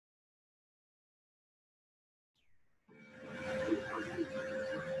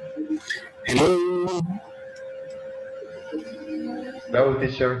Hello. Hello,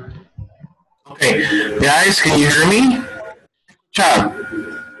 teacher. Okay, guys, can you hear me? Chat.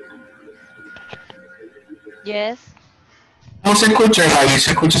 Yes. ¿Cómo se escucha, Gaby?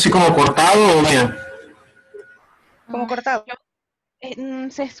 ¿Se escucha así como cortado o bien? ¿Cómo cortado?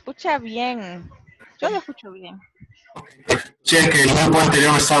 Se escucha bien. Yo lo escucho bien. Sí, es que el grupo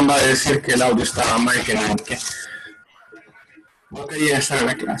anterior me estaba a decir que el audio estaba mal, que no quería estar en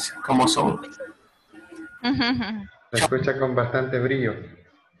la clase, como son. Se escucha con bastante brillo.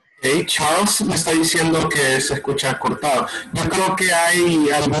 Okay, Charles me está diciendo que se escucha cortado. Yo creo que hay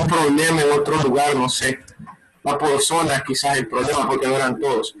algún problema en otro lugar, no sé. Va por zonas quizás el problema porque no eran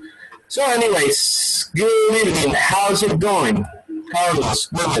todos. So anyways, good evening. How's it going? Carlos,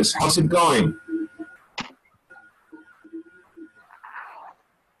 Gomez, how's it going?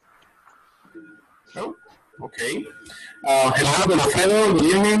 Oh, okay. Hello, Alfredo, good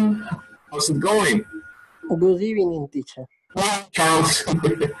evening. How's it going? Good evening, teacher. Well, Charles,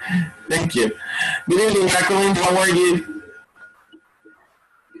 thank you. Good evening, Jacqueline, how are you?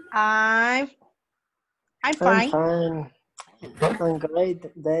 I'm I'm fine. fine. I'm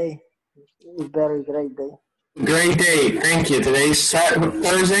great day. It's very great day. Great day, thank you. Today's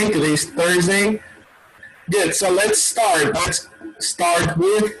Thursday. Good, so let's start. Let's start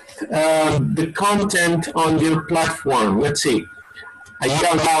with the content on your platform. Let's see. Ayer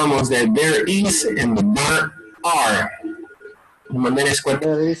hablábamos de there is and there are.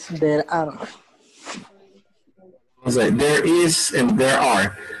 There are. There is and there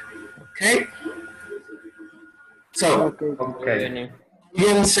are. Okay? So, Okay.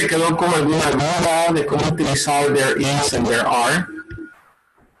 ¿Alguien se quedó con alguna duda de cómo utilizar there is and there are?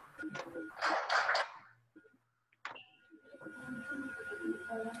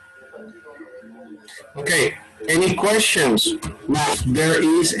 Okay, any questions with there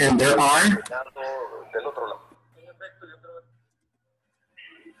is and there are?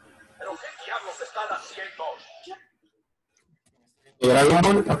 Dragon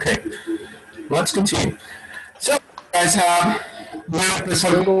Ball? Okay, let's continue. So, guys,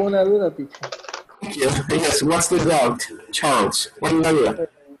 Tengo una duda, teacher. Thank you. Yes, what's the doubt? Charles, ¿cuál es la duda?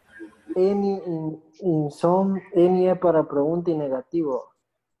 Any in some, any es para pregunta y negativo.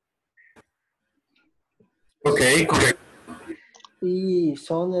 Ok, correcto. Y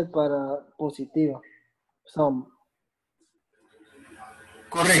son es para positivo. Some.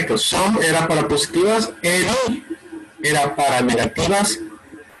 Correcto, some era para positivas, any era para negativas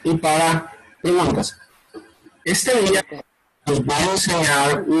y para preguntas. Este día les voy a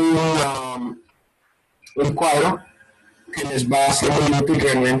enseñar un cuadro que les va a ser muy útil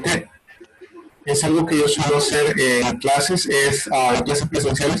realmente. Es algo que yo suelo hacer en clases, clases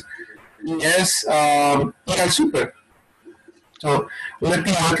presenciales, y es ir al súper. So, una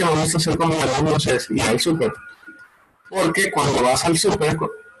actividad que me gusta hacer con mis alumnos es ir al súper. Porque cuando vas al súper,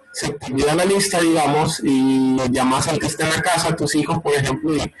 se te olvida la lista, digamos, y llamas al que está en la casa, a tus hijos, por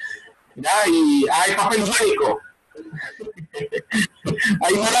ejemplo, y hay papel higiénico,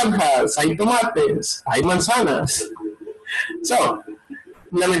 hay naranjas, hay tomates, hay manzanas. So,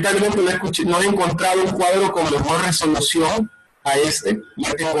 lamentablemente no he encontrado un cuadro con mejor resolución a este.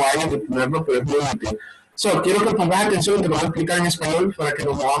 Ya tengo años de ponerlo, pero es muy útil. So, quiero que pongas atención y te lo voy a explicar en español para que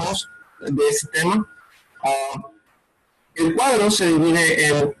nos movamos de este tema. El cuadro se divide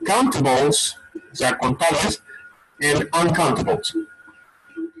en countables, o sea, contables, en uncountables.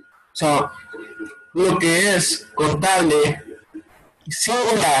 So, lo que es contable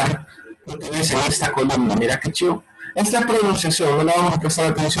singular lo tienes en esta columna. Mira qué chido. Esta pronunciación, no le vamos a prestar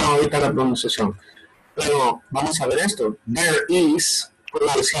atención ahorita a la pronunciación, pero vamos a ver esto. There is, puedo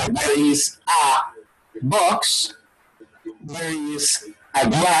decir, there is a box, there is a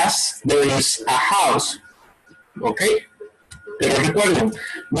glass, there is a house. ¿Ok? Pero recuerden,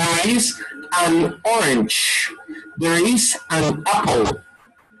 there is an orange, there is an apple,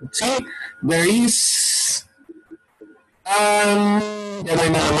 ¿sí? There is, ya no hay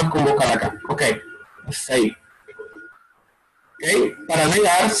nada más con vocal acá, ok, hasta ahí. Okay. Para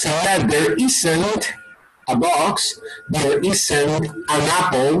negar sería there isn't a box, there isn't an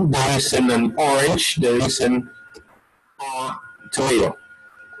apple, there isn't an orange, there isn't a tomato.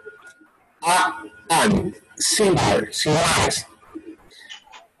 And, singular, singulares.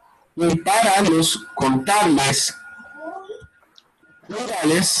 Y para los contables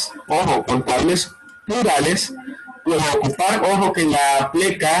plurales, ojo, contables plurales, puedo ocupar, ojo que la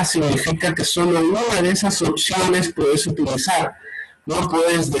pleca significa que solo una de esas opciones puedes utilizar. No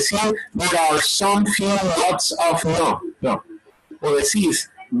puedes decir, there are some few lots of, no. O decís,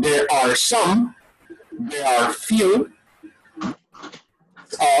 there are some, there are few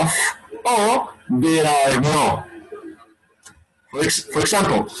of, or there are no. For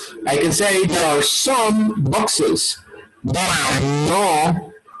example, I can say there are some boxes, there are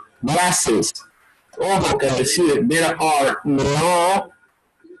no glasses. Ojo que decir there are no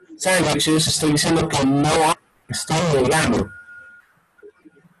sandwiches, estoy diciendo que no estoy negando.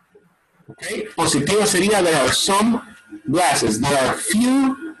 Okay? Positivo sería there are some glasses, there are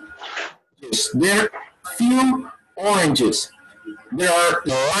few oranges, there are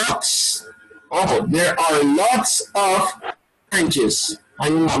lots, there are lots of oranges.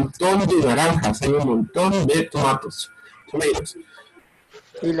 Hay un montón de naranjas, hay un montón de tomatoes.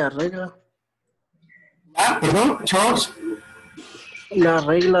 ¿Y la regla? Ah, perdón, Charles. La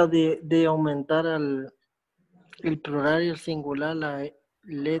regla de aumentar el plural y el singular, la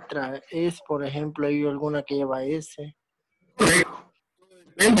letra es, por ejemplo, hay alguna que lleva S.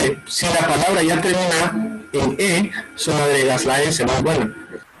 Depende, si la palabra ya termina en E, solo agregas la S, ¿no? Bueno.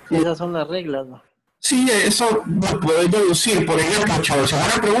 Esas son las reglas, ¿no? Sí, eso lo puedo deducir. Por ejemplo, Charles,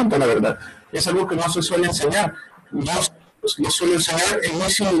 una pregunta, la verdad. Es algo que no se suele enseñar. Yo suelo enseñar, es muy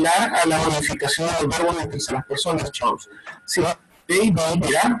similar a la modificación de los verbos entre las personas, Charles. Si baby,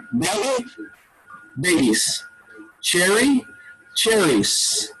 mira, baby, babies. Cherry,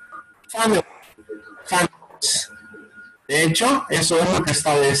 cherries. Family, families. De hecho, eso es lo que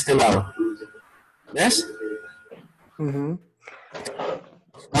está de este lado. ¿Ves?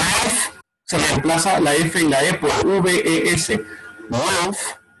 Life, se reemplaza la F y la E por V-E-S. Love,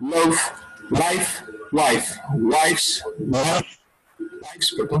 love, life, wife, wives,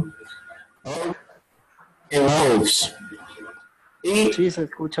 wives, perdón. And loves. Y, Sí, se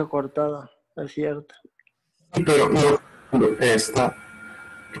escucha cortada, es cierto. pero no, está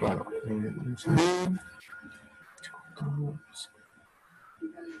claro.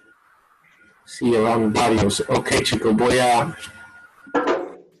 Sí, van varios. Ok, chicos, voy a...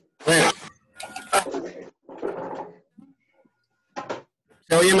 Bueno.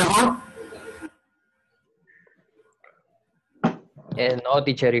 ¿Se oye mejor? No,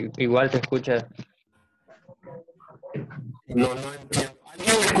 teacher, igual te escucha. No entiendo.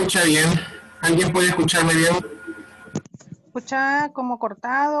 ¿Alguien me escucha bien? ¿Alguien puede escucharme bien? Escucha como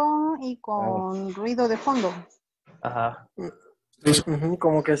cortado y con ruido de fondo. Ajá.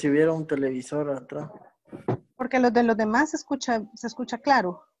 Como que si hubiera un televisor atrás. Porque los de los demás se escucha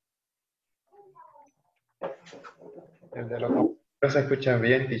claro. El de los computadores se escucha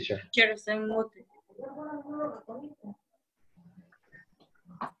bien, teacher. Quiero estar en mute.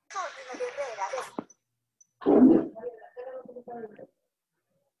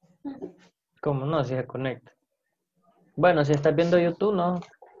 ¿Cómo no? Si se conecta. Bueno, si estás viendo YouTube, no.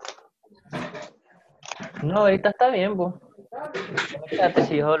 No, ahorita está bien, vos. Fíjate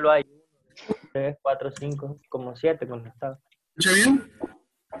si solo hay 3, 4, 5, como 7 conectados. ¿Escucha bien?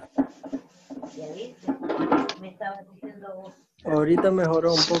 Ahorita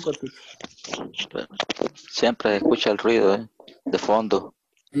mejoró un poco, tío. Siempre escucha el ruido de fondo.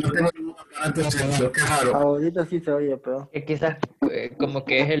 No tengo ningún aparato encendido, qué raro. Ahorita sí se oye, pero... Quizás como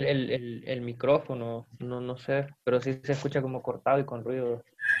que es el micrófono, no sé, pero sí se escucha como cortado y con ruido.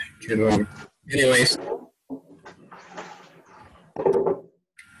 Qué raro. Anyways.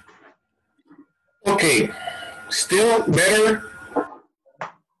 Ok. Still better.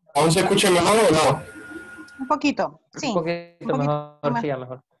 ¿Aún se escucha mejor o no? Un poquito, sí. Un poquito mejor, sí,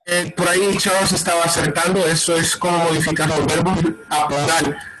 mejor. Por ahí Charles estaba acertando, eso es como modificar los verbos a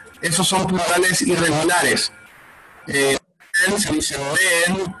plural. Esos son plurales irregulares. Se dice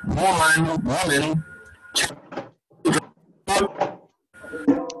man, woman, woman,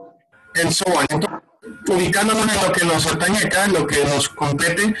 and so on. Entonces, ubicándonos en lo que nos atañe acá, en lo que nos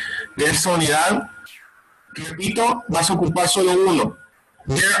compete de esta unidad, repito, vas a ocupar solo uno.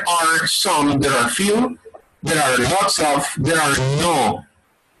 There are some, there are few, there are lots of, there are no.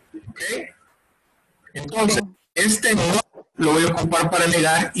 ¿Ok? Entonces, este no lo voy a ocupar para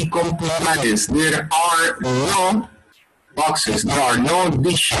negar y con plurales. There are no boxes, there are no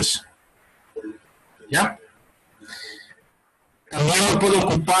dishes. ¿Ya? También lo puedo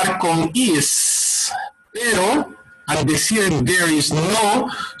ocupar con is, pero al decir there is no,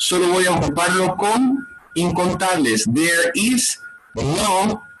 solo voy a ocuparlo con incontables. There is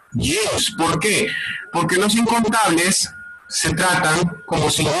no yes. ¿Por qué? Porque los incontables se tratan como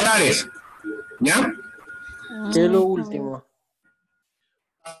singulares. ¿Ya? ¿Qué es lo último?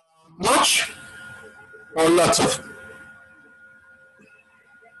 Much or lots of.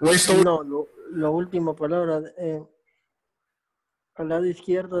 No, la última palabra. Al lado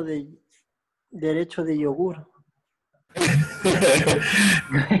izquierdo de derecho de yogur.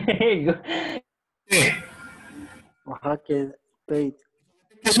 Sí. Ajá, que paid.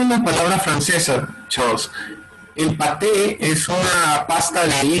 Es una palabra francesa, Charles. El paté es una pasta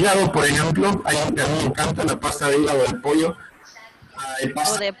de hígado, por ejemplo. A mí me encanta la pasta de hígado del pollo.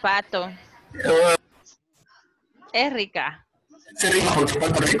 O de pato. Eh, Es rica. es rico porque es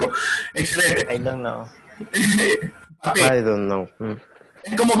Puerto Rico. Excelente. I don't know. Paté. I don't know.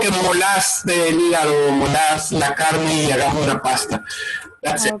 Es como que molás del hígado, molás la carne y hagas una pasta.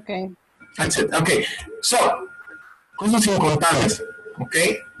 That's it. Okay. That's it. Okay. So, cosas incontables.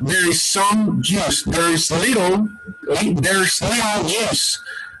 Okay. There is some juice. There's little juice.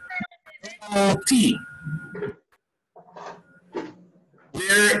 Tea.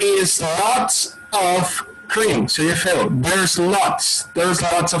 There is lots of cream. Se oye feo. There's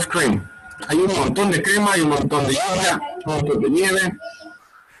lots of cream. Hay un montón de crema, hay un montón de lluvia, un montón de nieve.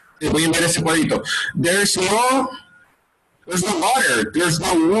 Voy a ver ese cuadrito. There's no water, there's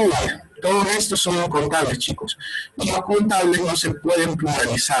no wood. Todo esto son incontables, chicos. Y los contables no se pueden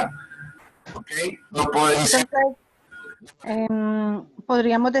pluralizar. ¿Ok? No pueden ser.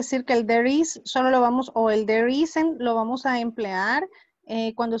 Podríamos decir que el there is solo lo vamos, o el there isn't lo vamos a emplear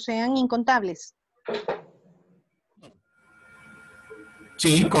cuando sean incontables.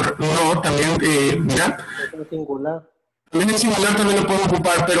 Sí, correcto. No, también, mira. Es singular. También el singular también lo podemos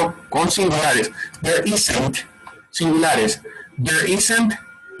ocupar, pero con singulares. There isn't, singulares. There isn't,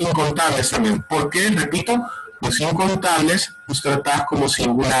 incontables también. ¿Por qué? Repito, los incontables los tratás como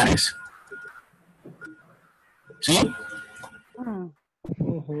singulares. ¿Sí?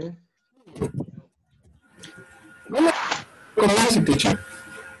 ¿Cómo es ese teacher?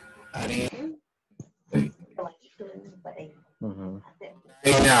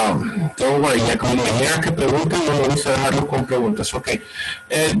 Now, don't worry, ya como manera que preguntan, no me gusta dejarlo con preguntas. Ok.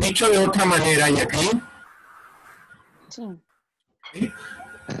 Dicho de otra manera, Jacqueline. Sí. ¿Sí?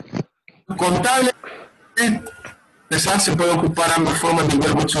 Contable, quizás se puede ocupar ambas formas del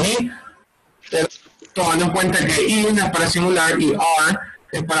verbo to be, pero tomando en cuenta que in es para singular y are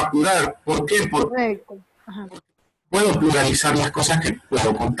es para plural. ¿Por qué? Porque puedo pluralizar las cosas que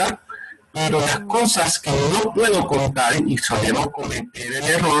puedo contar, pero las cosas que no puedo contar, y solemos cometer el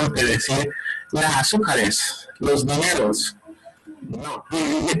error de decir las azúcares, los dineros. No.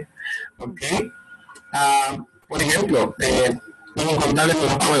 ¿Ok? Por ejemplo, los incontables no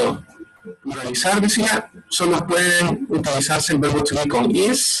los puedo pluralizar, decía, solo pueden utilizarse el verbo to be con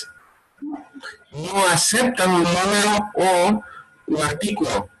is, no aceptan un número o un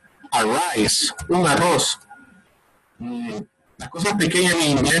artículo, a rice, un arroz. Las cosas pequeñas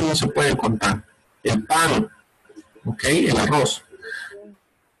en inglés no se pueden contar. El pan, ok, el arroz.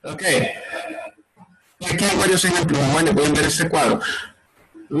 Ok. Y aquí hay varios ejemplos. Bueno, pueden ver este cuadro.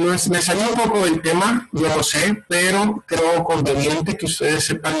 Me salió un poco del tema, yo lo sé, pero creo conveniente que ustedes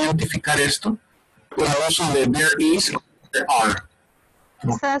sepan identificar esto con el uso de there is, there are.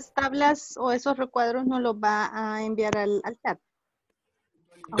 Esas tablas o esos recuadros nos los va a enviar al chat.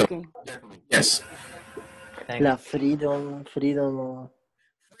 Okay. Yes. La freedom. Freedom,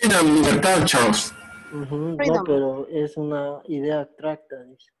 libertad, Charles. No, pero es una idea abstracta.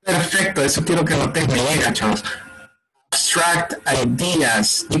 Dice. Perfecto, eso quiero que notes, me llega, Charles. Abstract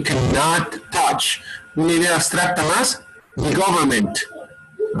ideas you cannot touch. Una idea abstracta más, the government.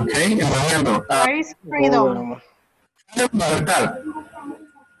 Ok, el gobierno. Where is freedom? Libertad.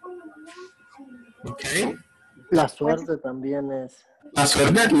 Ok. La suerte también es. La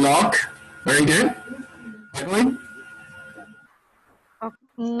suerte, luck. Very good. Edwin?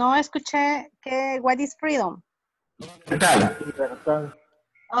 No escuché que what is freedom. Libertad. Libertad.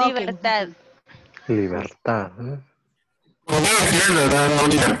 Okay. Libertad. Libertad. No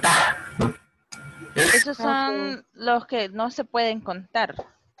libertad. Esos son los que no se pueden contar.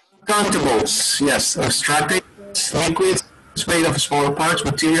 Countables, yes. Abstracted, liquids, made of smaller parts,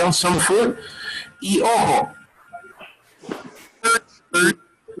 materials, some food. Y ojo.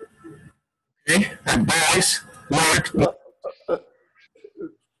 Okay, advice, mark.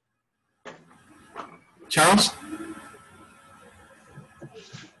 Charles?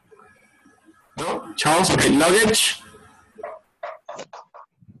 No? Charles, okay, luggage.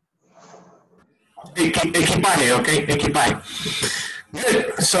 Equipaje, okay, equipaje.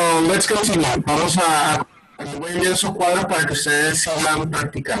 Good, so let's continue. Vamos a voy a enviar esos cuadros para que ustedes sigan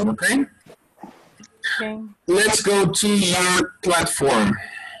practicando, okay? Okay. Let's go to your platform.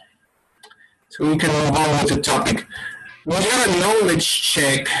 So we can move on with the topic. We have a knowledge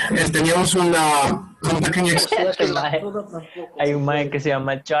check. Teníamos un pequeño... Hay un mae que se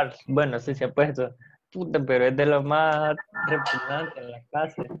llama Charles. Bueno, sí se ha puesto. Puta, pero es de lo más repugnante en la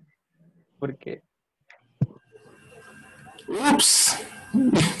clase. Porque... Oops.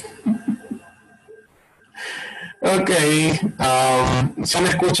 Ok, si me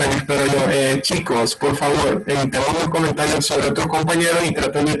escuchan, espero yo. Chicos, por favor, evitemos los comentarios sobre otros compañeros y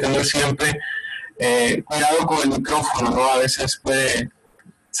traten de tener siempre cuidado con el micrófono, ¿no? A veces puede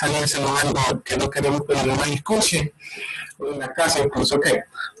salirse algo que no queremos que los demás escuchen, o en la casa incluso. Ok,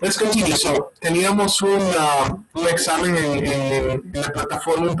 let's continue. So, teníamos un examen en la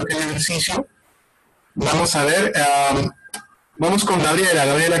plataforma, un pequeño ejercicio. Vamos a ver. Vamos con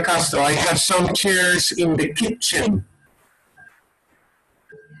Gabriela Castro. I have some chairs in the kitchen.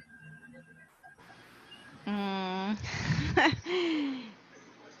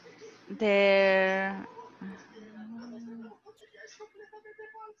 There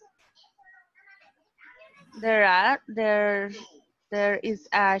is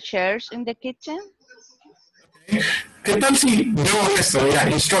a chairs in the kitchen. ¿Qué tal si yo esto? Mira,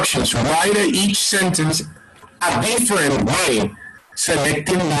 instructions. Write each sentence a different way,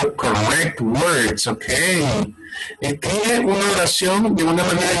 selecting the correct words, okay. Escribe una oración de una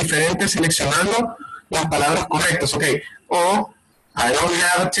manera diferente seleccionando las palabras correctas, okay. O, I don't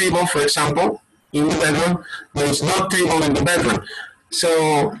have a table, for example, in the bedroom. There's no table in the bedroom.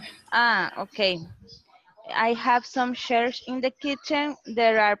 So, Okay. I have some chairs in the kitchen.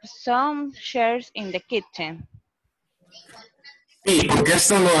 There are some chairs in the kitchen. Sí, porque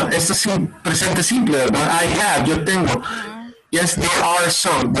esto es presente simple, ¿verdad? I have, yo tengo. Yes, there are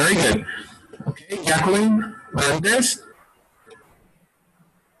some. Very good. Okay, Jacqueline Hernandez.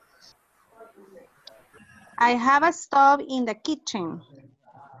 I have a stove in the kitchen.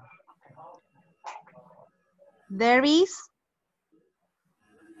 There is.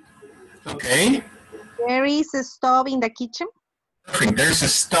 Okay. There is a stove in the kitchen. Perfect. There's a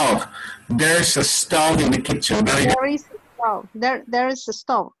stove. There's a stove in the kitchen. Very good. There is a stove. There is a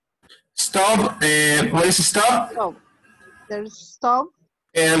stove. Stove. What is a stove? Stove. There's a stove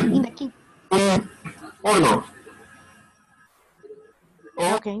in the kitchen. Horno.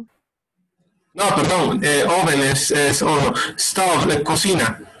 Okay. No, perdón. Oven es horno. Stove,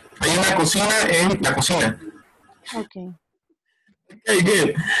 cocina. Hay una cocina en la cocina. Okay. Okay,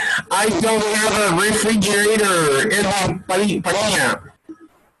 good. I don't have a refrigerator. Edwin Padilla.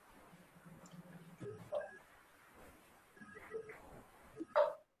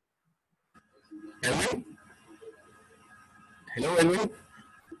 Edwin? Hello, Edwin?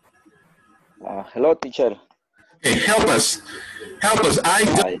 Hello, teacher. Okay, help us.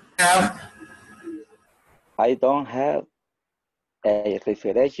 I don't have a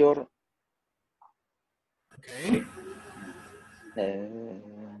refrigerator. Okay.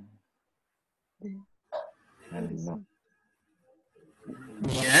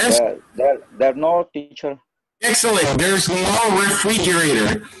 Yes. There no, teacher. Excellent. There's no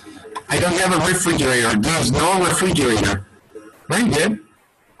refrigerator. I don't have a refrigerator. There's no refrigerator. Very good.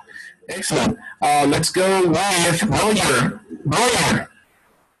 Excellent. Let's go with Roger. Roger.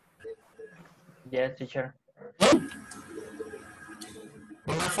 Yes, teacher.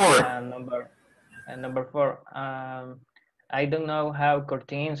 Number 4. Number 4. I don't know how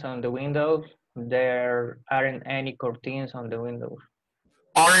curtains on the windows. There aren't any curtains on the windows.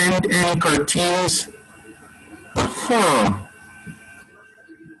 Aren't any curtains?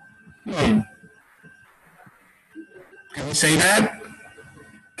 Can we say that?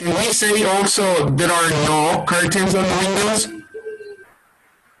 Can we say also there are no curtains on the windows?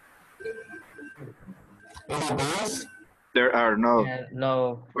 There are no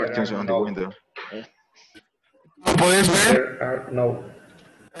No curtains on the window. ¿Puedes ver? There are no.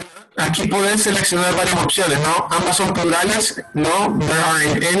 Aquí puedes seleccionar varias opciones, ¿no? Ambas son plurales. No, there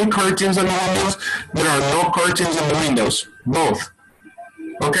aren't any curtains on the windows. There are no curtains on the windows. Both.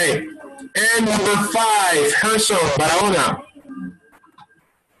 Okay. And number 5, Gerson Barahona.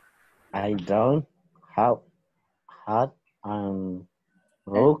 I don't have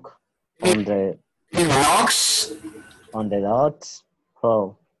rook on the rocks on the dots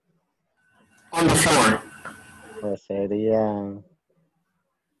floor. On the floor. Pues sería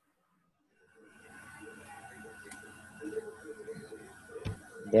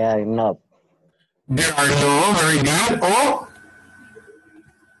there are not. There are no, very good. Oh.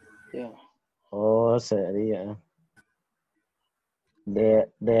 Yeah. Oh, sería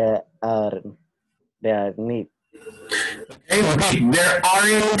there are need. Okay, repeat. There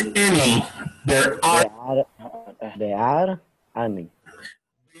aren't any. There are any.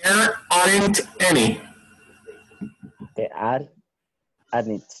 There aren't any. There aren't.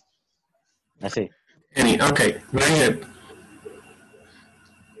 Así. Any. Okay, very good.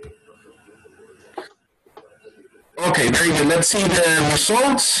 Okay, very good. Let's see the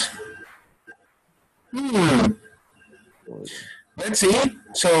results. Let's see.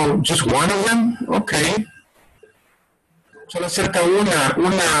 So just one of them. Okay. Solo acerca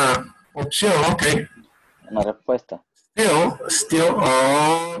una opción, ok. Una respuesta. Still,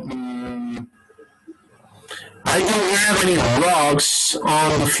 I don't have any rocks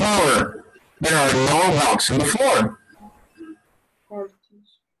on the floor. There are no rocks on the floor.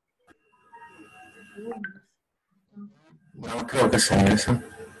 No creo que sea eso.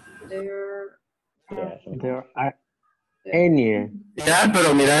 There are any. Ya,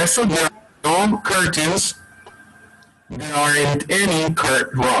 pero mira eso. There are no curtains. There aren't any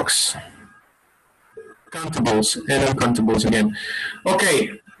rocks. Countables and uncountables again. Ok.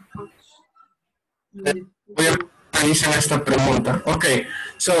 Voy a realizar esta pregunta. Ok.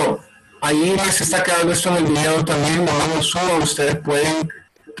 So, ahí les está quedando esto en el video también. No lo subo. Ustedes pueden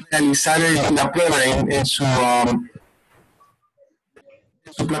realizar la prueba en su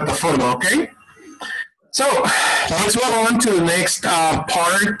plataforma. Ok. So, let's move on to the next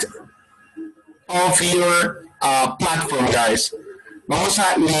part of your platform, guys. Vamos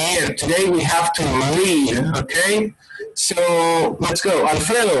a leer. Today we have to read, okay? So, let's go.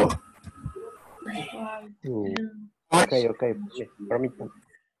 Alfredo. Okay. Permítame.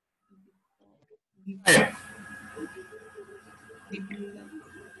 Okay.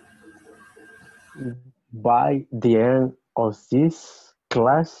 By the end of this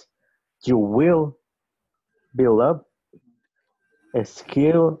class, you will build up a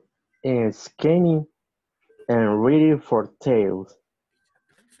skill in scanning and reading for tales.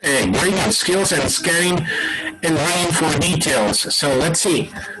 Reading skills and scanning and reading for details. So let's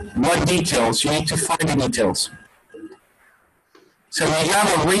see. What details? You need to find the details. So we have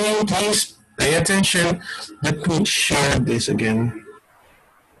a reading, please pay attention. Let me share this again.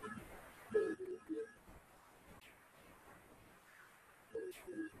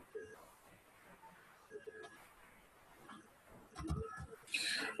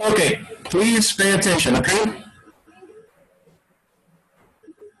 Okay, please pay attention, okay?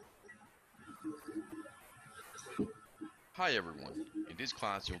 Hi everyone. In this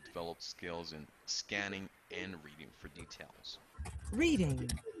class, you'll develop skills in scanning and reading for details. Reading.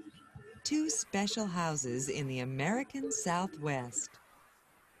 2 special houses in the American Southwest.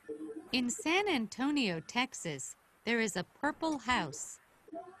 In San Antonio, Texas, there is a purple house.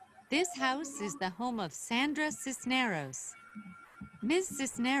 This house is the home of Sandra Cisneros. Ms.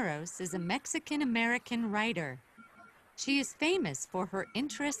 Cisneros is a Mexican-American writer. She is famous for her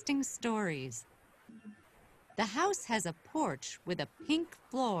interesting stories. The house has a porch with a pink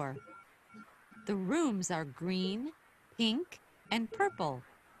floor. The rooms are green, pink, and purple.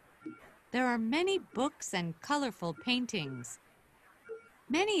 There are many books and colorful paintings.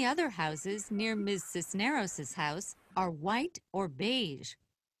 Many other houses near Ms. Cisneros' house are white or beige,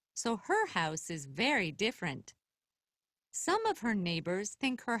 so her house is very different. Some of her neighbors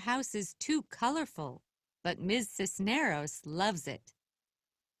think her house is too colorful, but Ms. Cisneros loves it.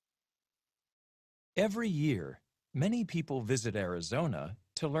 Every year, many people visit Arizona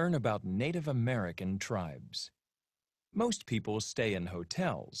to learn about Native American tribes. Most people stay in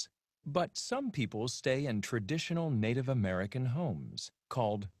hotels, but some people stay in traditional Native American homes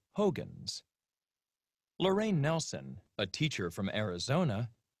called hogans. Lorraine Nelson, a teacher from Arizona,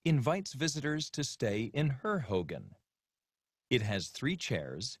 invites visitors to stay in her hogan. It has 3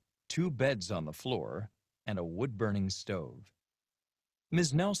 chairs, 2 beds on the floor, and a wood-burning stove.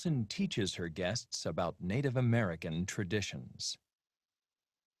 Ms. Nelson teaches her guests about Native American traditions.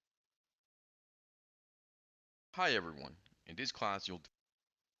 Hi everyone. In this class, you'll...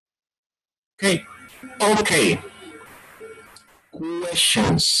 Okay.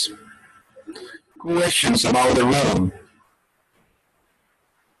 Questions about the room.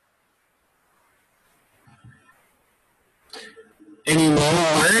 Any new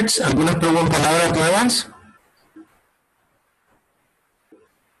words? ¿Algunas palabras nuevas?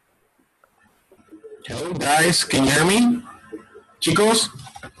 Hello guys, can you hear me? Chicos?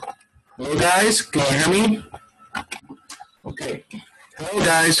 Hello guys, can you hear me? Okay. Hello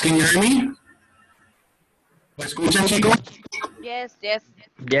guys, can you hear me? ¿Me escuchan, chicos? Yes. Yes,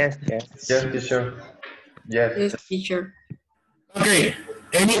 teacher. Yes, teacher. Okay.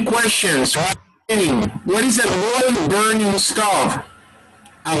 Any questions? What is a wood burning stove?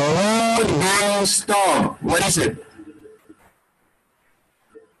 A wood burning stove. What is it?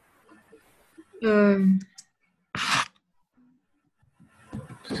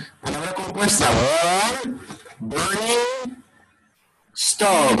 Palabra compuesta. Wood burning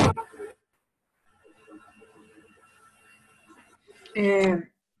stove.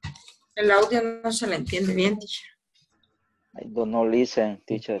 El audio no se le entiende bien, teacher. I don't know listen,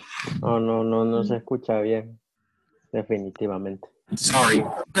 teacher. No se escucha bien. Definitivamente. Sorry.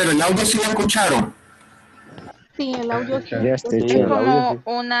 Pero el audio sí lo escucharon. Sí, el audio sí. Yes, Es teacher. como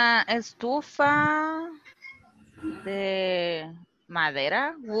una estufa de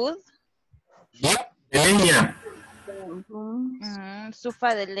madera, wood. De leña.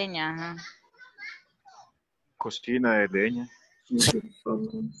 Estufa de leña, ajá. Cocina de leña.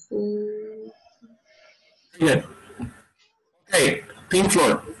 Good. Okay, pink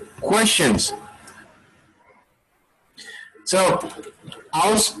floor. Questions. So,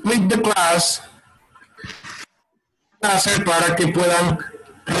 I'll split the class para que puedan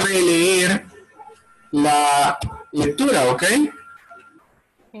releer la lectura, ¿ok?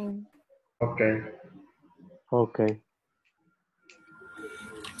 Okay. Okay.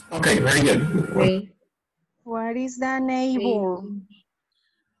 Okay, very good. What is the neighbor?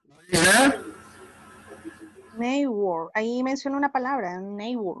 ¿Verdad? Neighbor. Ahí menciona una palabra,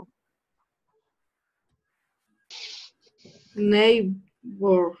 neighbor.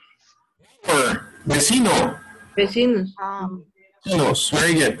 Neighbor. Vecino. Vecinos. Vecinos,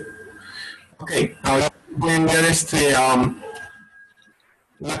 very good. Okay, ahora voy a enviar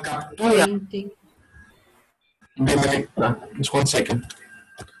la captura de la lectura. Just 1 second.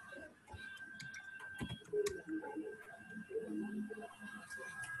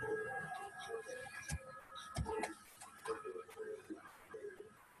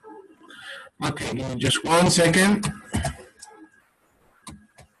 Okay, give me just 1 second.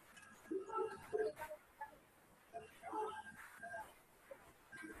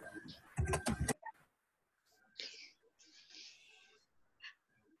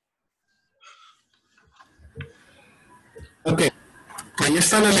 Ok, ahí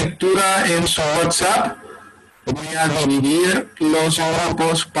está la lectura en su WhatsApp. Voy a dividir los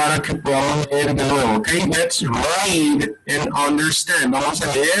grupos para que podamos leer de nuevo, ok? Let's read and understand. Vamos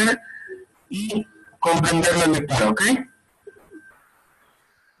a leer y comprender la lectura, ok?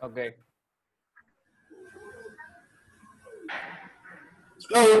 Ok.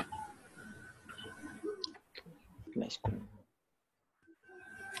 So,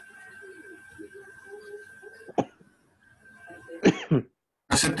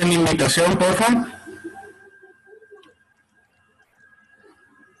 acepten la invitación, por favor.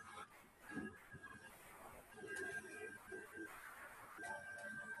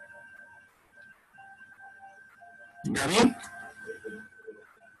 Gaby?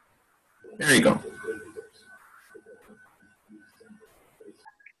 There you go.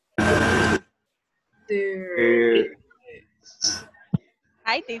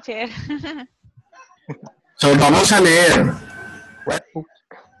 Hi, teacher. So, vamos a leer.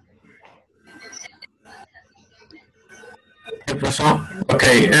 ¿Qué pasó? Ok.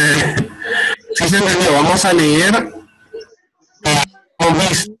 Sí se entendió. Vamos a leer.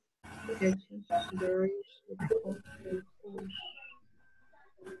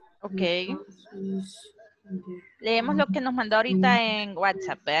 Ok. Leemos lo que nos mandó ahorita en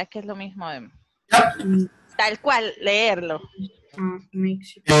WhatsApp, ¿verdad? Que es lo mismo de... Tal cual, leerlo.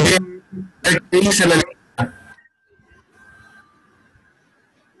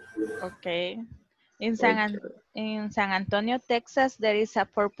 Okay. In San Antonio, Texas, there is a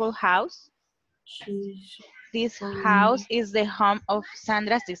purple house. This house is the home of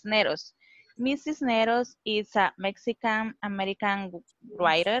Sandra Cisneros. Miss Cisneros is a Mexican-American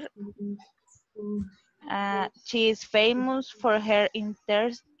writer. She is famous for her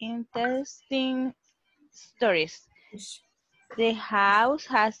interesting stories. The house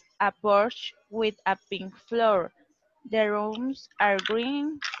has a porch with a pink floor. The rooms are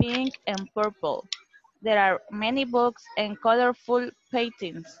green, pink, and purple. There are many books and colorful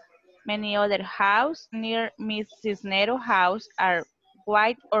paintings. Many other houses near Miss Cisneros' house are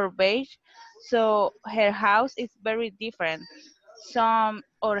white or beige, so her house is very different. Some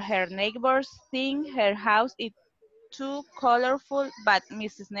of her neighbors think her house is too colorful, but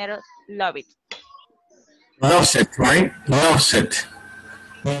Miss Cisneros loves it. Loves it, right? Loves it.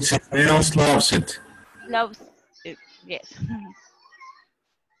 Cisneros loves it. Loves it, yes.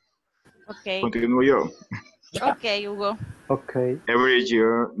 Okay. Continúo yo. Okay, Hugo. Okay. Every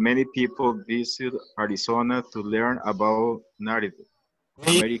year, many people visit Arizona to learn about Native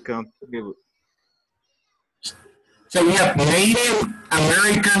American people. So we have Native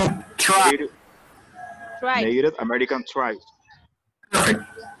American tribes. Native American tribes. Perfect.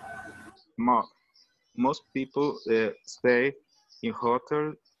 Most people stay in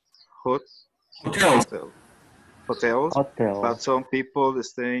hotels, but some people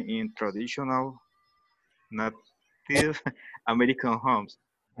stay in traditional Native American homes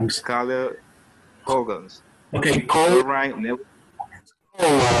called Hogans. Okay, cold.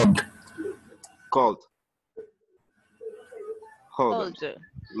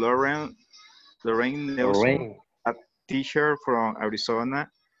 Lorraine Nelson teacher from Arizona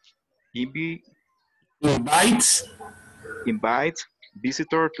Invites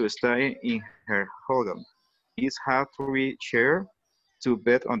visitor to stay in her home. It has 3 chairs, 2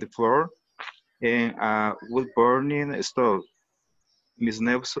 beds on the floor, and a wood-burning stove. Miss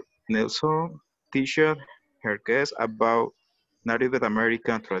Nelson teaches her guests about Native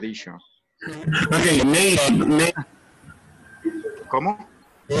American tradition. Okay, native. ¿Cómo?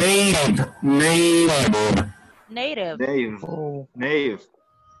 Native. Native. Native.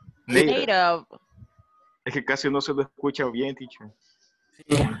 Es que casi no se lo escucha bien, teacher.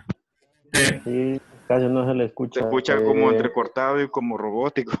 Sí, casi no se le escucha. Se escucha como entrecortado y como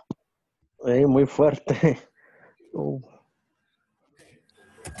robótico. Muy fuerte.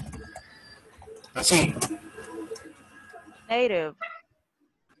 Así. Native.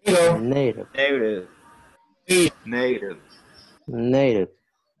 Native.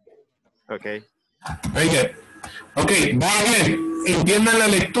 Ok. Very good. Ok, va a ver, entiendan la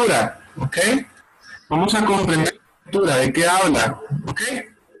lectura, ok. Vamos a comprender la lectura, ¿de qué habla? Ok.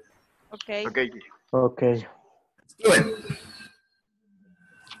 Ok.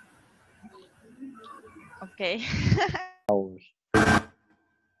 Okay.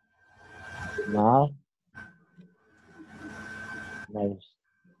 Now. Nice.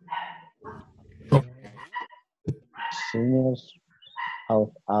 Seniors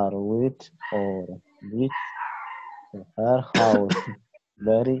house are with or with her house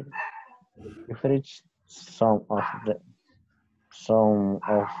very different. Some of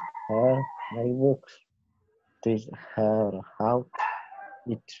her neighbors teach her how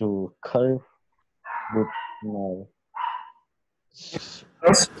to curve, but no.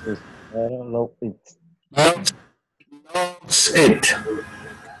 Love it. Loves it.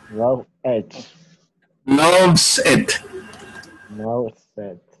 Love it. Loves it. Loves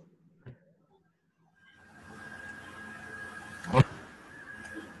it.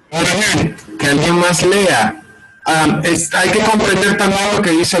 Ahora bien, que alguien más lea. Hay que comprender también lo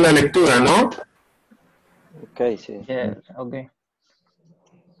que dice la lectura, ¿no? Ok, sí. Yeah, okay.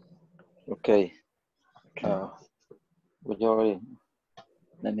 Ok. Voy a oír.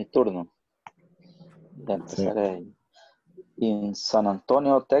 Es mi turno. Ya empezaré. In San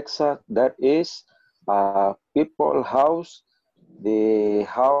Antonio, Texas, there is a people house, the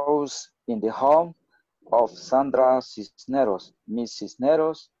house in the home of Sandra Cisneros. Miss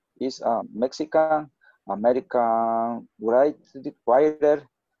Cisneros is a Mexican American writer.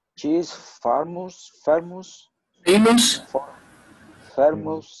 She is famous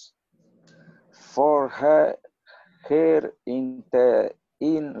for her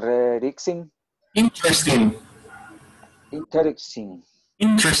interesting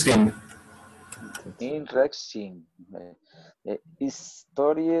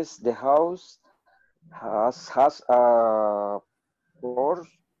stories. The house has a porch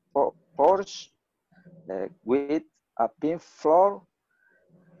with a pink floor.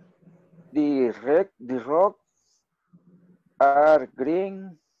 The rocks are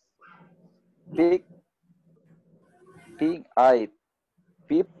green, pink-eyed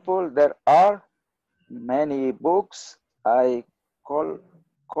people. There are many books,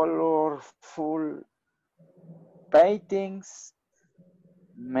 colorful paintings,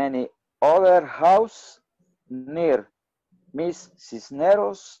 many other houses near Miss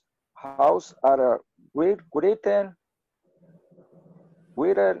Cisneros' house are written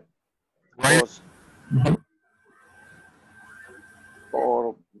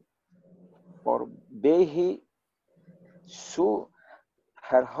or Behi to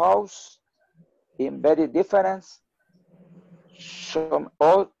her house in very different. Some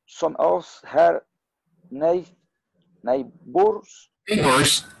of her neighbors.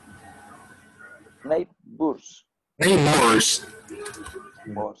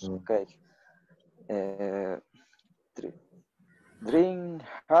 Okay. Dream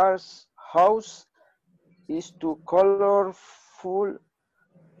house is too colorful,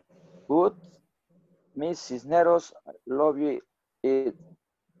 but Miss Cisneros loves it.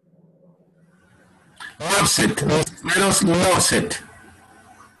 Loves it. Cisneros loves it.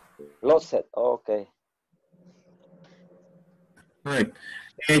 Loves it, okay. Right.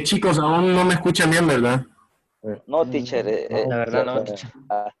 Chicos, aún no me escuchan bien, ¿verdad? No, teacher. La verdad no, teacher.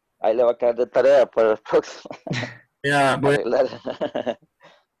 Ahí le va a quedar de tarea para el próximo. Ya, voy.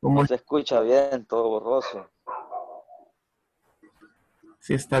 No se escucha bien, todo borroso.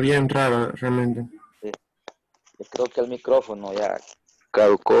 Sí, está bien raro, realmente. Sí. Yo creo que el micrófono ya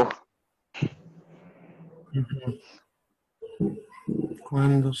caducó.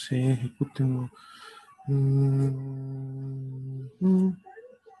 Cuando se ejecuten...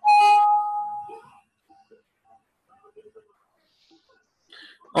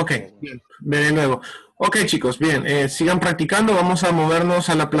 Ok, bien, veré luego. Ok, chicos, bien, sigan practicando. Vamos a movernos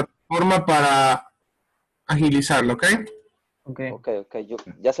a la plataforma para agilizarlo, ¿ok? Ok.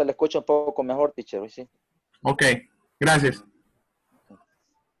 Ya se le escucha un poco mejor, teacher, ¿sí? Ok, gracias.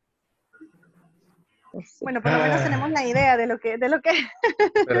 Bueno, por lo menos tenemos la idea de lo que...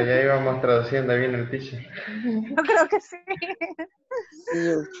 Pero ya íbamos traduciendo bien el teacher. Yo creo que sí.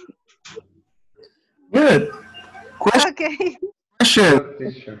 Good. Ok.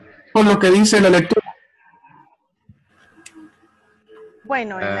 Question. Con lo que dice la lectura.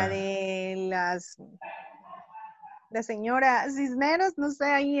 Bueno, en la de la señora Cisneros, no sé,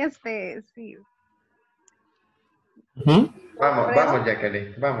 ahí sí. Vamos,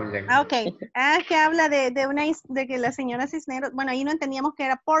 Jacqueline, vamos, Jacqueline. Ah, ok. Es que habla de que la señora Cisneros, bueno, ahí no entendíamos que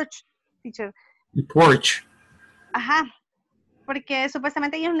era porch, teacher. Porch. Ajá, porque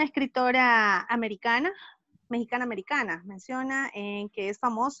supuestamente ella es una escritora mexicana-americana. Menciona que es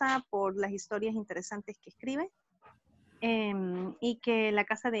famosa por las historias interesantes que escribe. Y que la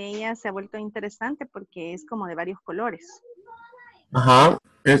casa de ella se ha vuelto interesante porque es como de varios colores. Ajá.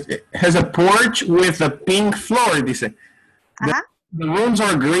 It has a porch with a pink floor, dice. Ajá. The rooms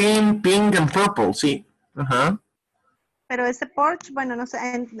are green, pink, and purple, sí. Ajá. Pero ese porch, bueno, no sé,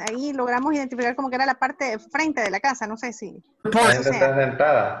 ahí logramos identificar como que era la parte de frente de la casa, no sé si. La gente está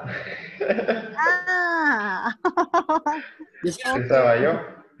sentada. Ah. Pensaba yo.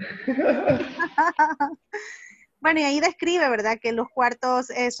 Bueno, y ahí describe, ¿verdad? Que los cuartos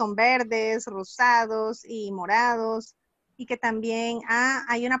son verdes, rosados y morados. Y que también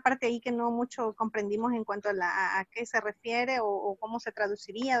hay una parte ahí que no mucho comprendimos en cuanto a qué se refiere o cómo se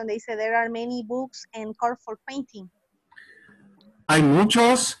traduciría, donde dice, there are many books and colorful painting. Hay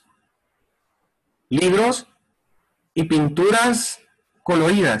muchos libros y pinturas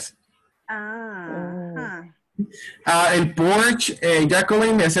coloridas. El porch,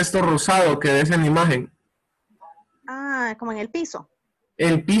 Jacqueline, es esto rosado que ves en la imagen. Como en el piso.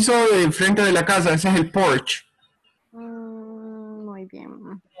 El piso de frente de la casa, ese es el porch. Muy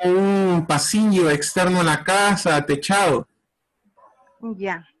bien. Un pasillo externo a la casa, techado.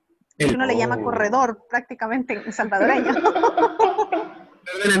 Ya. Uno le llama corredor prácticamente en salvadoreño. De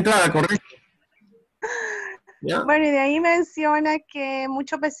la entrada, correcto. ¿Ya? Bueno, y de ahí menciona que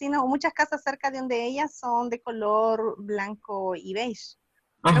muchos vecinos o muchas casas cerca de donde ella son de color blanco y beige.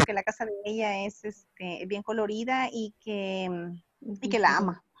 Pero que la casa de ella es bien colorida y que la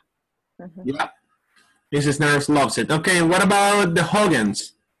ama. Yeah. Mrs. Nurse loves it. Okay, what about the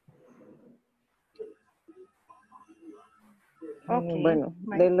Hogans? Okay. Bueno,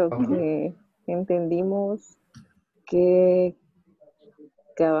 de lo que entendimos que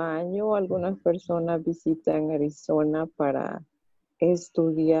cada año algunas personas visitan Arizona para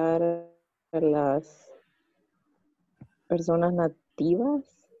estudiar a las personas nativas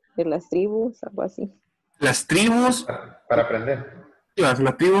de las tribus, algo así. Las tribus. Para aprender. Las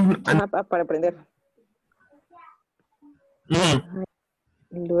tribus. Para aprender.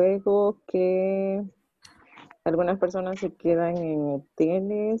 Luego que algunas personas se quedan en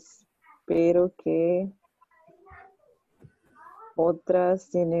hoteles, pero que otras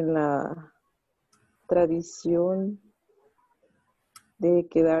tienen la tradición de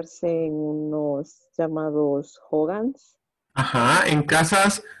quedarse en unos llamados hogans. Ajá, en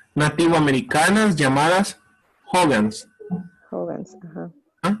casas nativoamericanas llamadas hogans. Hogans, ajá.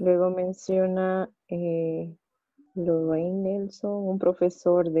 Luego menciona Lorraine Nelson, un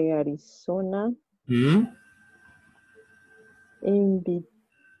profesor de Arizona.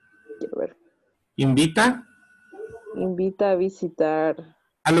 ¿Invita? Invita a visitar.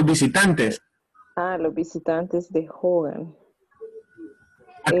 A los visitantes. A los visitantes de Hogan.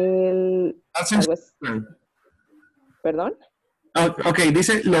 ¿Perdón? Ok,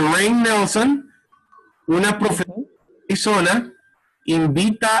 dice Lorraine Nelson, una profesora de Arizona,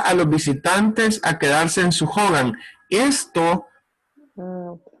 invita a los visitantes a quedarse en su Hogan. Esto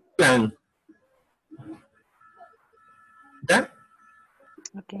 ¿ya?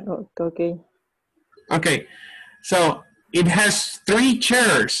 Okay, so it has 3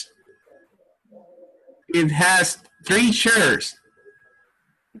 chairs. It has 3 chairs.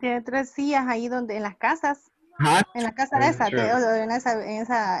 Tiene 3 sillas ahí donde en las casas. En la casa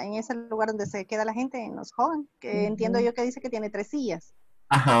en ese lugar donde se queda la gente, en los jóvenes, que entiendo yo que dice que tiene 3 sillas.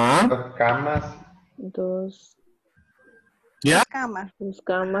 Ajá. 2 camas. 2 camas. 2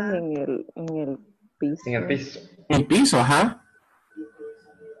 camas en el piso. En el piso. En el piso, ajá.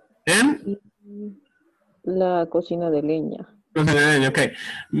 Y la cocina de leña. Okay.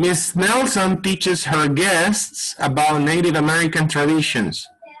 Miss Nelson teaches her guests about Native American traditions.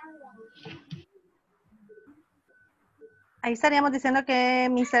 Ahí estaríamos diciendo que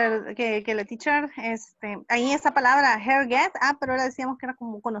que la teacher, ahí esa palabra her get, pero ahora decíamos que era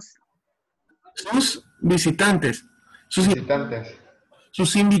como conocer. Sus visitantes. Visitantes.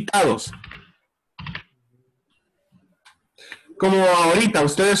 Sus invitados. Como ahorita,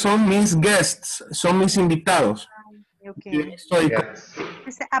 ustedes son mis guests, son mis invitados. Okay. Es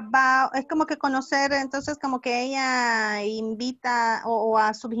como que conocer, entonces como que ella invita o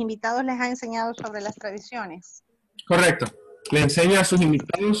a sus invitados les ha enseñado sobre las tradiciones. Correcto. Le enseña a sus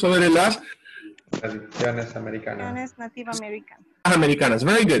invitados sobre las tradiciones americanas. Native American. Americanas.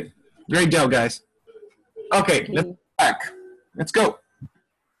 Very good. Great job, guys. Okay, let's go back. Let's go.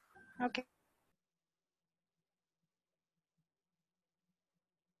 Okay.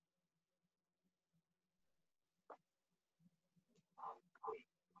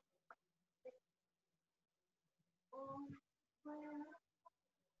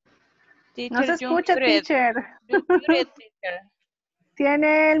 No se escucha, teacher.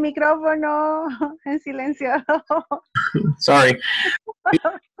 Tiene el micrófono en silencio. Sorry.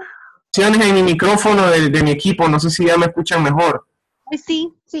 En mi micrófono de mi equipo, no sé si ya me escuchan mejor.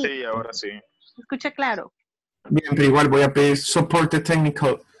 Sí. Sí, ahora sí. Se escucha claro. Bien, pero igual voy a pedir soporte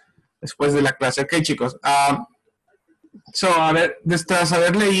técnico después de la clase. Ok, chicos. A ver, tras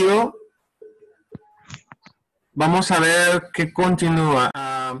haber leído, vamos a ver qué continúa.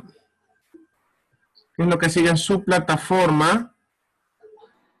 ¿Qué es lo que sigue en su plataforma?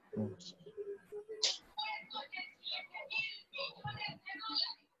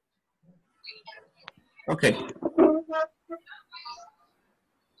 Ok.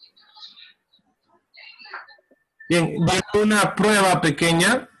 Bien, va a haber una prueba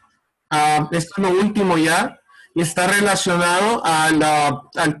pequeña. Esto es lo último ya. Y está relacionado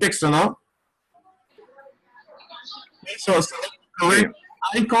al texto, ¿no? So, correct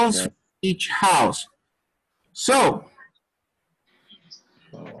icons for each house. So,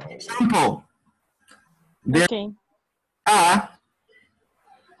 example. There are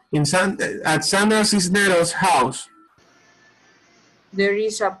at Sandra Cisneros' house. There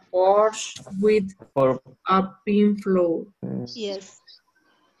is a porch with a pink floor. Yes.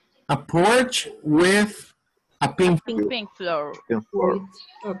 A porch with a pink floor. With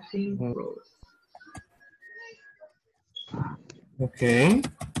a pink floor. Okay.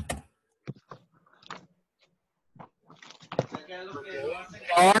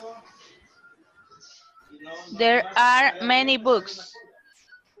 There are many books.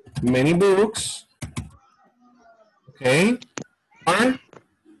 Many books. Okay.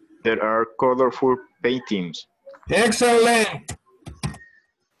 There are colorful paintings. Excellent.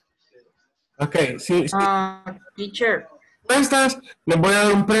 Okay, sí. Teacher. Estas les voy a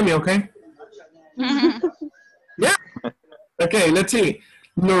dar un premio, okay? Yeah. Okay, let's see.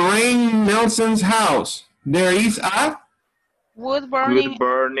 Lorraine Nelson's house. There is a Wood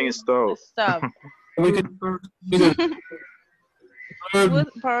burning stove. We could wood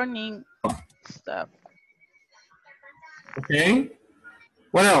burning stuff. Okay.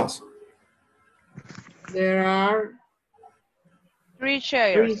 What else? There are 3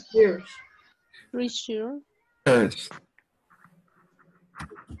 chairs. 3 chairs. 3 chairs.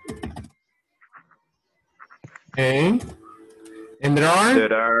 Okay. And there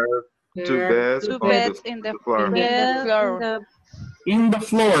are two beds, Two beds on in the floor. floor. In the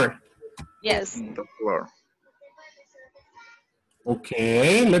floor. Yes. In the floor.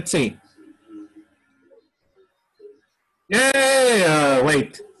 Okay, let's see. Yeah,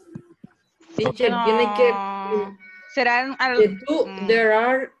 wait. Teacher, tiene que... Serán there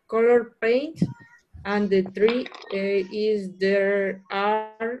are color paint and the 3 is there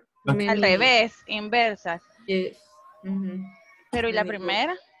are many... Al revés, inversa. Yes. Pero ¿y la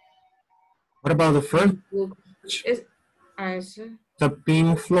primera? What about the first? The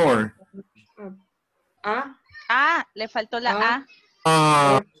pink floor. Le faltó la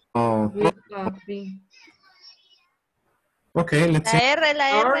A. Okay, let's see.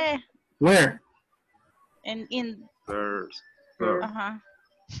 La R. Where? In First. Ajá.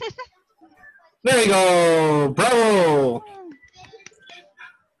 There you go. Bravo.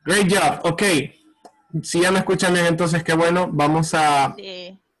 Great job. Okay. Si ya me escuchan bien, entonces qué bueno. Vamos a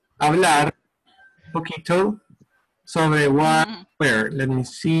hablar un poquito sobre where. Let me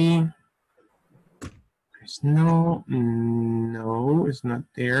see. There's no, it's not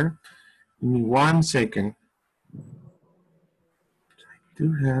there. Give me 1 second. I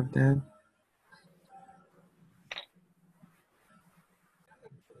do have that.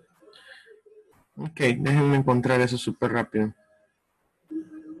 Ok, déjenme encontrar eso súper rápido.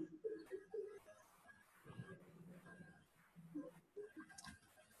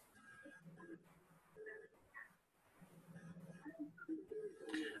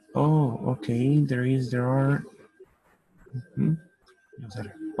 Oh, okay. There are.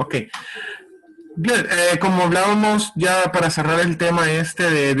 Okay. Good. Como hablábamos ya para cerrar el tema este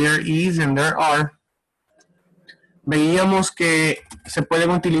de there is and there are, veíamos que se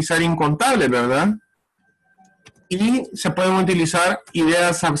pueden utilizar incontables, ¿verdad? Y se pueden utilizar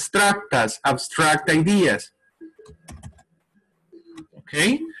ideas abstractas, abstract ideas. ¿Ok?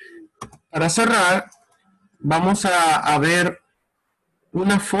 Para cerrar, vamos a ver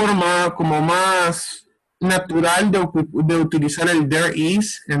una forma como más natural de utilizar el there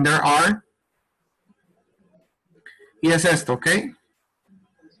is and there are. Y es esto, ¿ok?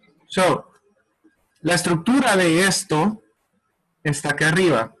 So, la estructura de esto está aquí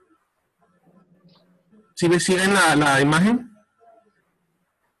arriba. ¿Sí ven la imagen?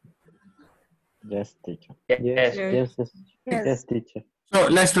 Yes, teacher. Yes, teacher. So,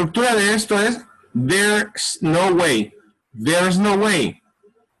 la estructura de esto es there's no way. There's no way.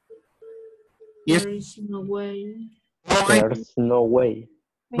 Y es, There is no way. There's no way.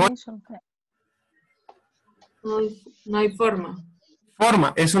 No hay forma.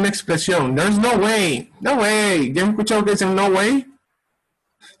 forma, es una expresión. There's no way. No way. ¿Ya han escuchado que dicen no way?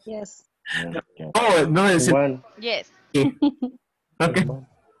 Yes. Oh, no es decir. Yes. Sí. Okay.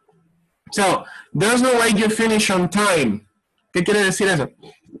 So, there's no way you finish on time. ¿Qué quiere decir eso?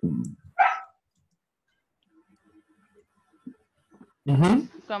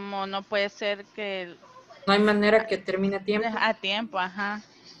 Como no puede ser que... No hay manera que termine a tiempo. A tiempo, ajá.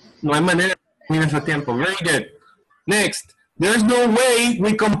 No hay manera que termines a tiempo. Very good. Next. There's no way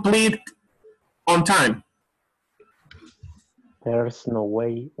we complete on time. There's no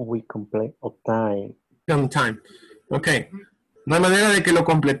way we complete on time. On time. Okay. No hay manera de que lo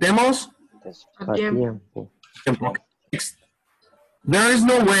completemos A tiempo. Okay. Next. There is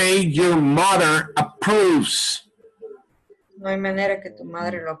no way your mother approves. No hay manera que tu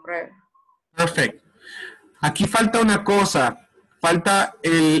madre lo apruebe. Perfect. Aquí falta una cosa. Falta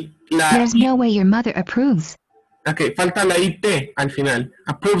la... There's no way your mother approves. Ok, falta la IT al final.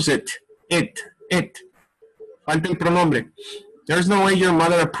 Approves it. It. Falta el pronombre. There's no way your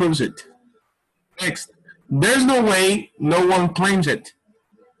mother approves it. Next. There's no way no one claims it.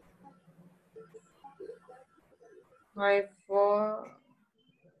 No hay forma.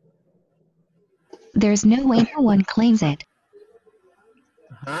 There's no way no one claims it.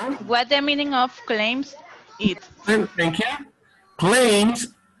 What the meaning of claims it? Thank you.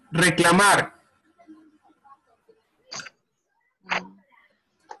 Claims, reclamar.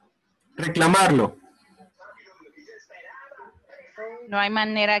 Reclamarlo. No hay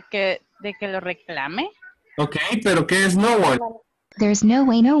manera de que lo reclame. Ok, pero ¿qué es no one? There's no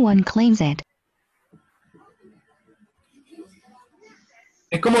way no one claims it.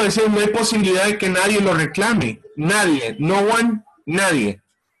 Es como decir, no hay posibilidad de que nadie lo reclame. Nadie. No one, nadie.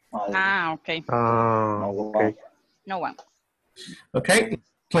 Ah, ok. Okay. No one. Ok,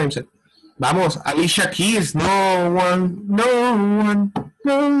 claims it. Vamos, Alicia Keys, no one.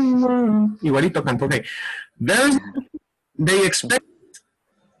 Igualito canto, ok. They expect.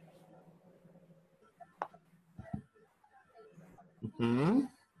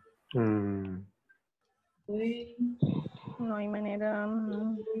 No hay manera.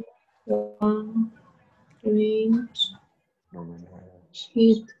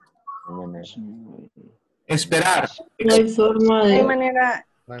 Esperar. No hay forma de... No hay manera.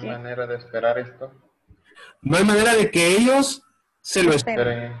 No hay manera de esperar esto. No hay manera de que ellos se lo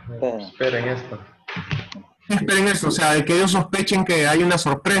Esperen esto. esperen eso, o sea, de que ellos sospechen que hay una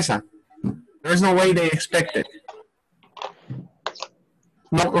sorpresa. There's no way they expect it.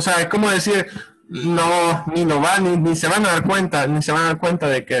 No, o sea, es como decir, no, ni se van a dar cuenta,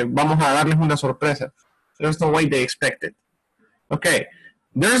 de que vamos a darles una sorpresa. There's no way they expect it. Okay.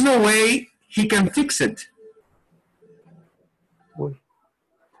 There's no way he can fix it.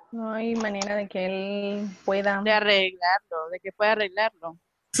 No hay manera de que él pueda. De que pueda arreglarlo.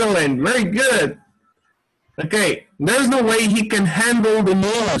 Excellent, very good. Okay, there's no way he can handle the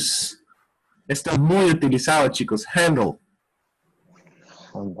news. Está muy utilizado, chicos. Handle.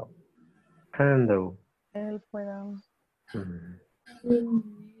 Él pueda.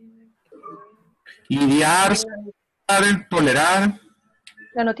 Lidiar, tolerar.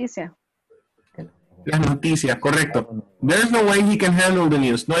 La noticia. Las noticias, correcto. There's no way he can handle the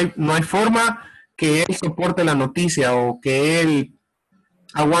news. No hay forma que él soporte la noticia o que él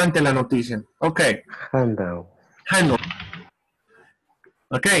aguante la noticia. Okay. Handle.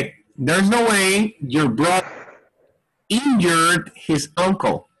 Okay. There's no way your brother injured his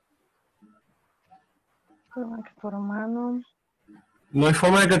uncle. Tu hermano. No hay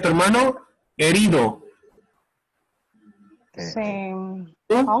forma de que tu hermano herido. Sí.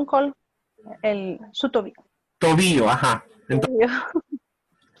 Uncle, su tobillo. Tobillo, ajá. Entonces,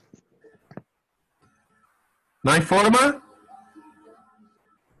 ¿no hay forma?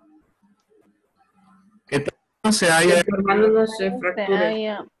 Que no se haya... Tu hermano no se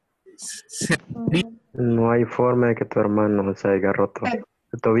fracture. No hay forma de que tu hermano se haya roto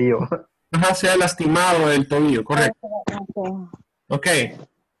el tobillo. Ajá, se ha lastimado el tobillo, correcto. Ok.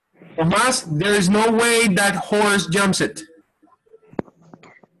 Tomás, there is no way that horse jumps it.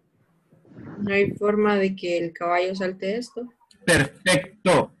 No hay forma de que el caballo salte esto.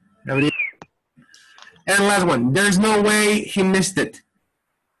 Perfecto. Gabriel. And last one. There's no way he missed it.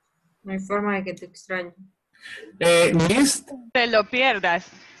 No hay forma de que te extrañe. Missed. Te lo pierdas.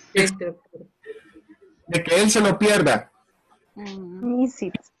 De que él se lo pierda. Miss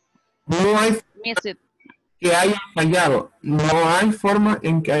it. No hay Miss it. que haya fallado. No hay forma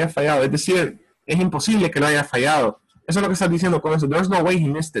en que haya fallado. Es decir, es imposible que lo haya fallado. Eso es lo que estás diciendo con eso. There's no way he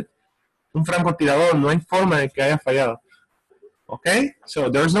missed it. Un francotirador, no hay forma de que haya fallado. ¿Ok?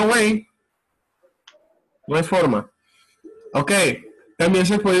 So, there's no way. No hay forma. Ok. También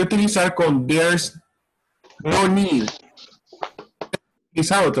se puede utilizar con there's no need.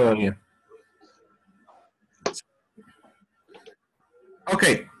 Utilizado todavía. Ok.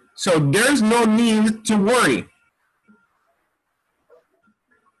 So, there's no need to worry.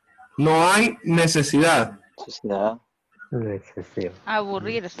 No hay necesidad. Necesidad.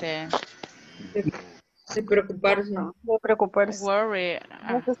 Aburrirse. De preocuparse. De preocuparse. Worry.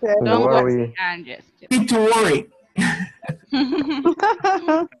 Don't worry. Need to worry.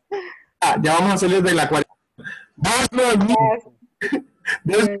 Ya vamos a salir de la cuarentena. There's no need.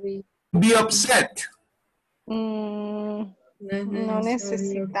 There's be upset. No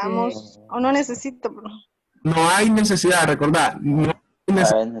necesitamos, o no necesito. No hay necesidad, recordad. No hay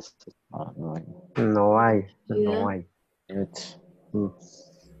necesidad. No hay. No hay.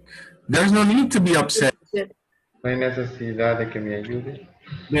 There's no need to be upset. No hay necesidad de que me ayude.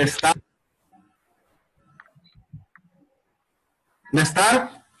 De estar. De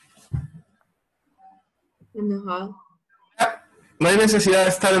estar. Enojado. No hay necesidad de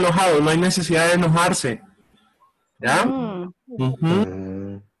estar enojado. No hay necesidad de enojarse. ¿Ya?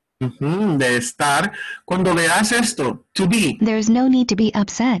 De estar. Cuando veas esto, to be. There's no need to be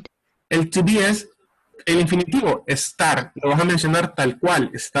upset. El to be es el infinitivo, estar. Lo vas a mencionar tal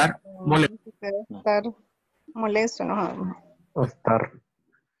cual, estar molesto. Estar molesto, enojado. O estar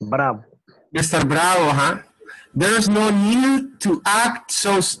bravo. Estar bravo, ajá. There's no need to act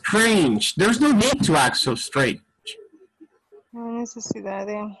so strange. There's no need to act so strange. No hay necesidad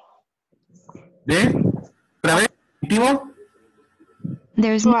de... ¿Otra vez? ¿Infinitivo?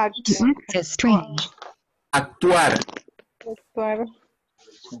 There's no need to act so strange. Actuar. Actuar.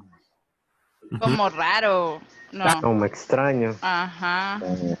 Como raro. No. Como extraño. Ajá.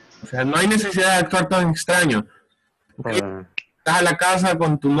 O sea, no hay necesidad de actuar tan extraño. Estás a la casa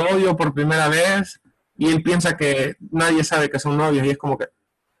con tu novio por primera vez y él piensa que nadie sabe que son novios y es como que...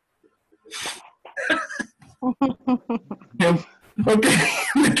 Ok,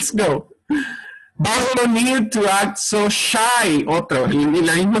 let's go. There's no need to act so shy. Otro, en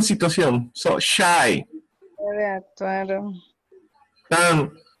la misma situación. So shy. Debe actuar.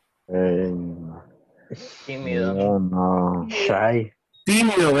 Tan... Tímido. No. Shy.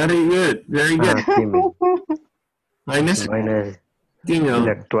 Tímido, very good, very good. Tímido. No hay necesidad. Tímido.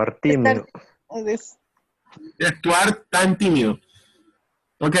 De actuar tímido. De actuar tan tímido.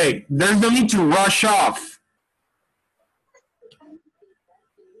 Ok, there's no need to rush off.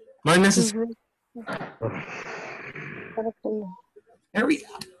 No hay necesidad. Hurry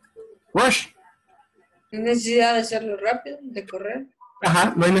up. Rush. No hay necesidad de hacerlo rápido, de correr.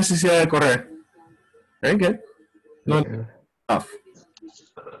 Ajá, no hay necesidad de correr. Very good. No,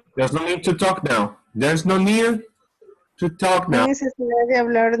 there's no need to talk now. There's no need to talk No now. hay necesidad de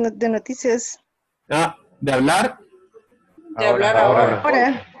hablar de noticias. Ah, ¿de hablar? De hablar ahora.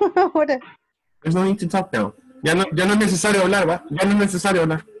 Ahora. There's no need to talk now. Ya no es necesario hablar, ¿va? Ya no es necesario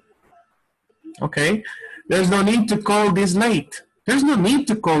hablar. Okay. There's no need to call this late. There's no need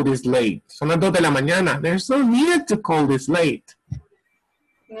to call this late. Son las 2 de la mañana. There's no need to call this late.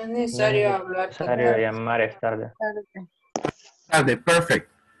 No es necesario hablar. Es necesario llamar es tarde. Tarde, perfect.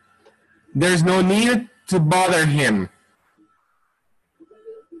 There's no need to bother him.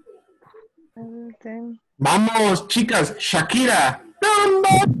 Vamos, chicas. Shakira.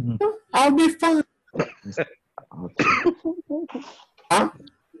 I'll be fine. ¿Ah?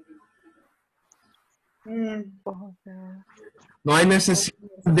 No hay necesidad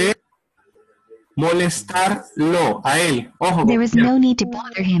de molestarlo a él. Ojo. There is no need to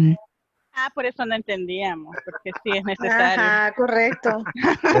bother him. Ah, por eso no entendíamos, porque sí es necesario. Ajá, correcto.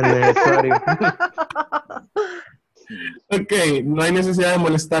 Es necesario. Ok, no hay necesidad de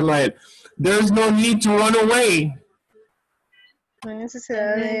molestarlo a él. There's no need to run away. No hay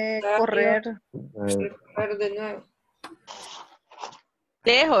necesidad de correr. Correr de nuevo.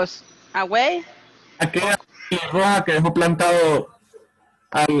 Lejos, away. Aquella roja que dejó plantado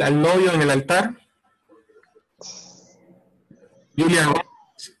al novio en el altar. Julia.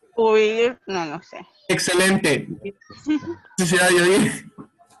 Huir, no sé. Excelente. Necesidad de oír.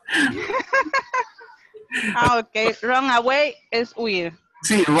 Ah, ok. Run away es huir.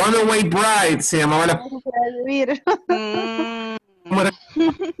 Sí, Runaway Bride se llamaba la...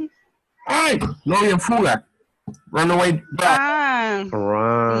 ¡Ay! Novio en fuga. Runaway Bride. Ah.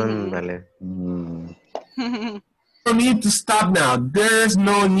 Run, dale. No need to stop now. There's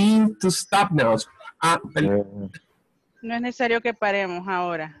no need to stop now. No es necesario que paremos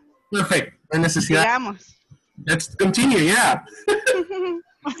ahora. Perfecto. No hay necesidad. Sigamos. Let's continue, yeah.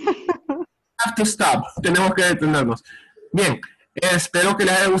 Have to stop. Tenemos que detenernos. Bien. Espero que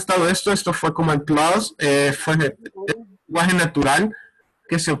les haya gustado esto. Esto fue como el plus. Fue el lenguaje natural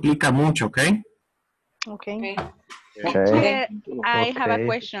que se aplica mucho, ¿ok? Okay. Okay. I have a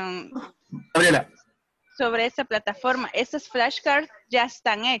question. Gabriela. Sobre esa plataforma, ¿esas flashcards ya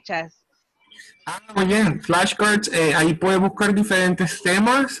están hechas? Muy bien. Flashcards, ahí puede buscar diferentes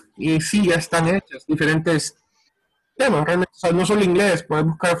temas y sí, ya están hechas. Diferentes temas. Realmente, o sea, no solo inglés. Puedes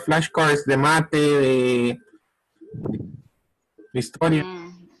buscar flashcards de mate, de historia.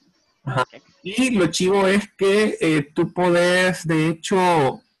 Ajá. Y lo chivo es que tú puedes, de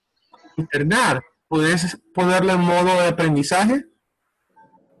hecho, internar. Puedes ponerlo en modo de aprendizaje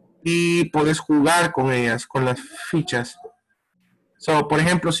y puedes jugar con ellas, con las fichas. So, por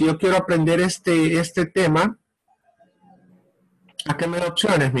ejemplo, si yo quiero aprender este tema, acá me da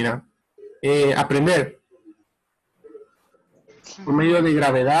opciones, mira. Aprender. Por medio de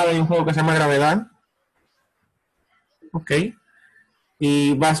gravedad, hay un juego que se llama Gravedad. Ok.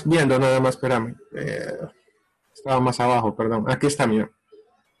 Y vas viendo nada más, espérame. Estaba más abajo, perdón. Aquí está, mira.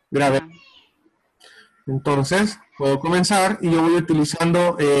 Gravedad. Entonces, puedo comenzar y yo voy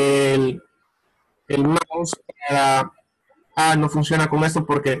utilizando el mouse para... Ah, no funciona con esto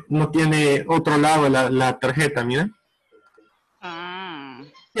porque no tiene otro lado la tarjeta, mira.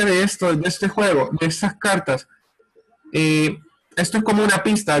 De este juego, de estas cartas, esto es como una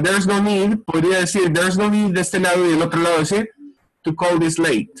pista. There's no need, podría decir, there's no need de este lado y del otro lado decir, to call this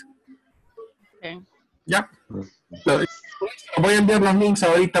late. Okay. Ya. Voy a enviar los links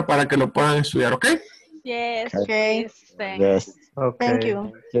ahorita para que lo puedan estudiar, ¿ok? Yes, okay. Thanks. Yes. Okay. Thank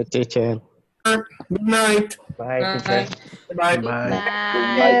you. Good teacher. Good night. Bye, teacher. Bye. Bye.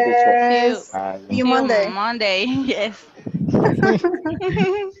 Yes. See See you you Monday. Monday, yes. Good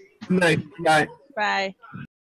night. Bye. Bye.